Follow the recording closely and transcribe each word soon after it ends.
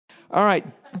All right,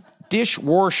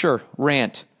 dishwasher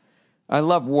rant. I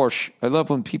love wash. I love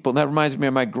when people, that reminds me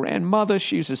of my grandmother.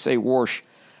 She used to say wash.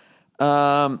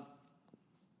 Hey,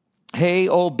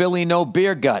 old Billy, no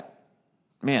beer gut.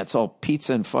 Man, it's all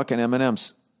pizza and fucking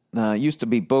M&Ms. Used to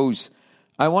be booze.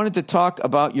 I wanted to talk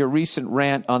about your recent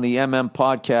rant on the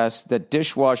podcast that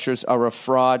dishwashers are a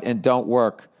fraud and don't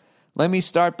work. Let me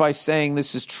start by saying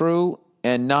this is true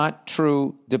and not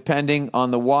true depending on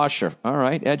the washer. All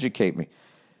right, educate me.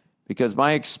 Because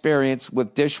my experience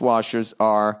with dishwashers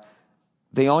are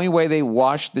the only way they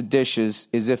wash the dishes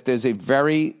is if there's a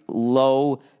very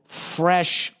low,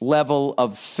 fresh level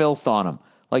of filth on them.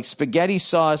 Like spaghetti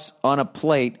sauce on a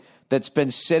plate that's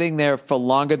been sitting there for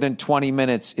longer than 20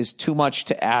 minutes is too much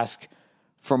to ask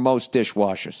for most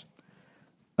dishwashers.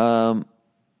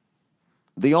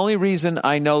 The only reason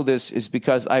I know this is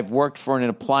because I've worked for an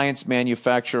appliance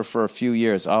manufacturer for a few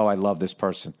years. Oh, I love this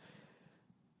person.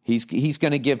 He's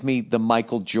going to give me the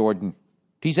Michael Jordan.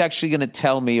 He's actually going to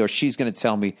tell me, or she's going to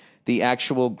tell me, the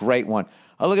actual great one.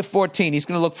 Oh, look at 14. He's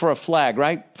going to look for a flag,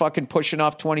 right? Fucking pushing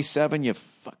off 27, you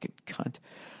fucking cunt.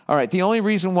 All right, the only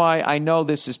reason why I know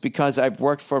this is because I've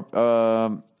worked for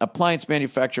appliance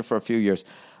manufacturer for a few years.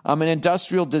 I'm an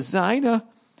industrial designer,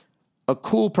 a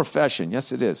cool profession.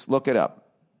 Yes, it is. Look it up.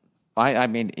 I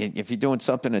mean, if you're doing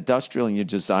something industrial and you're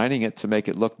designing it to make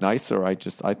it look nicer, I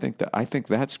think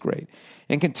that's great.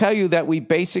 And can tell you that we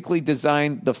basically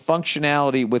design the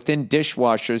functionality within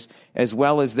dishwashers as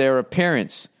well as their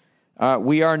appearance.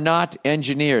 We are not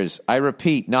engineers. I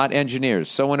repeat, not engineers.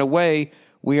 So in a way,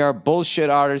 we are bullshit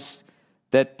artists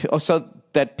that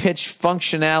pitch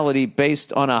functionality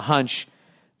based on a hunch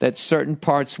that certain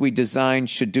parts we design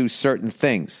should do certain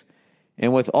things.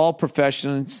 And with all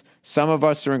professions, some of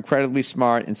us are incredibly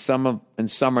smart and some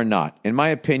are not. In my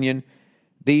opinion,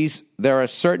 there are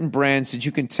certain brands that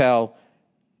you can tell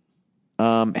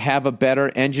have a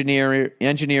better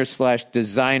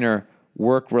engineer/designer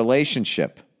work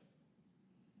relationship.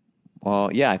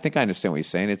 Well, yeah, I think I understand what you're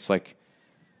saying. It's like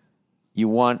you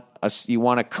want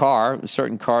a car.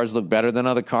 Certain cars look better than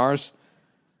other cars.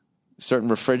 Certain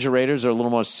refrigerators are a little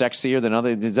more sexier than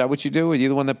others. Is that what you do? Are you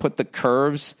the one that put the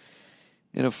curves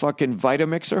in a fucking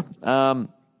Vitamixer?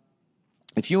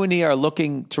 If you and me are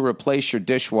looking to replace your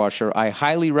dishwasher, I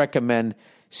highly recommend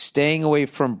staying away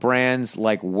from brands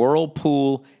like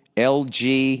Whirlpool,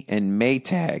 LG, and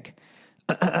Maytag.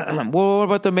 Well, what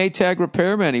about the Maytag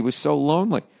repairman? He was so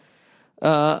lonely.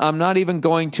 I'm not even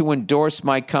going to endorse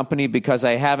my company because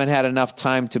I haven't had enough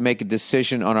time to make a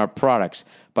decision on our products.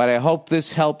 But I hope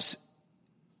this helps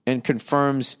and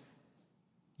confirms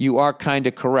you are kind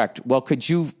of correct. Well, could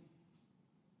you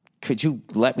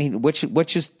let me, which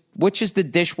is the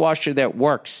dishwasher that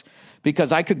works?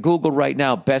 Because I could Google right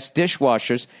now best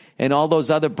dishwashers, and all those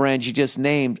other brands you just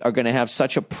named are going to have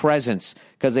such a presence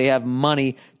because they have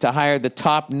money to hire the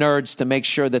top nerds to make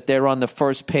sure that they're on the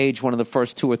first page, one of the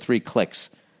first 2 or 3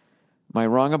 clicks. Am I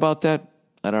wrong about that?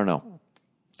 I don't know.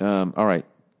 All right.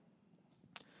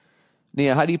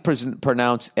 Nia, how do you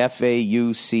pronounce Fauci?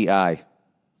 Fauci.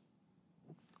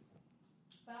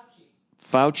 Fauci?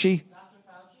 Dr.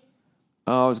 Fauci?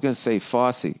 Oh, I was going to say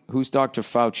Fossey. Who's Dr.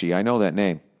 Fauci? I know that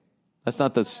name. That's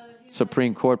not the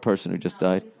Supreme Court person who just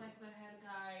died. He's like the head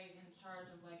guy in charge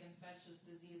of like infectious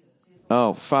diseases.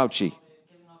 Fauci.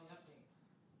 Giving all the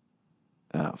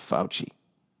updates. Oh, Fauci.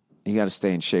 You got to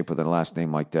stay in shape with a last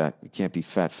name like that. You can't be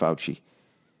Fat Fauci.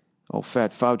 Oh,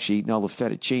 Fat Fauci eating all the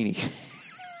fettuccine.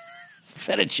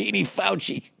 Fettuccine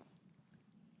Fauci.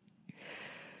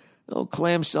 Oh,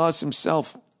 clam sauce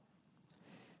himself.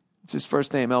 It's his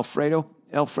first name, Alfredo.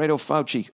 Alfredo Fauci.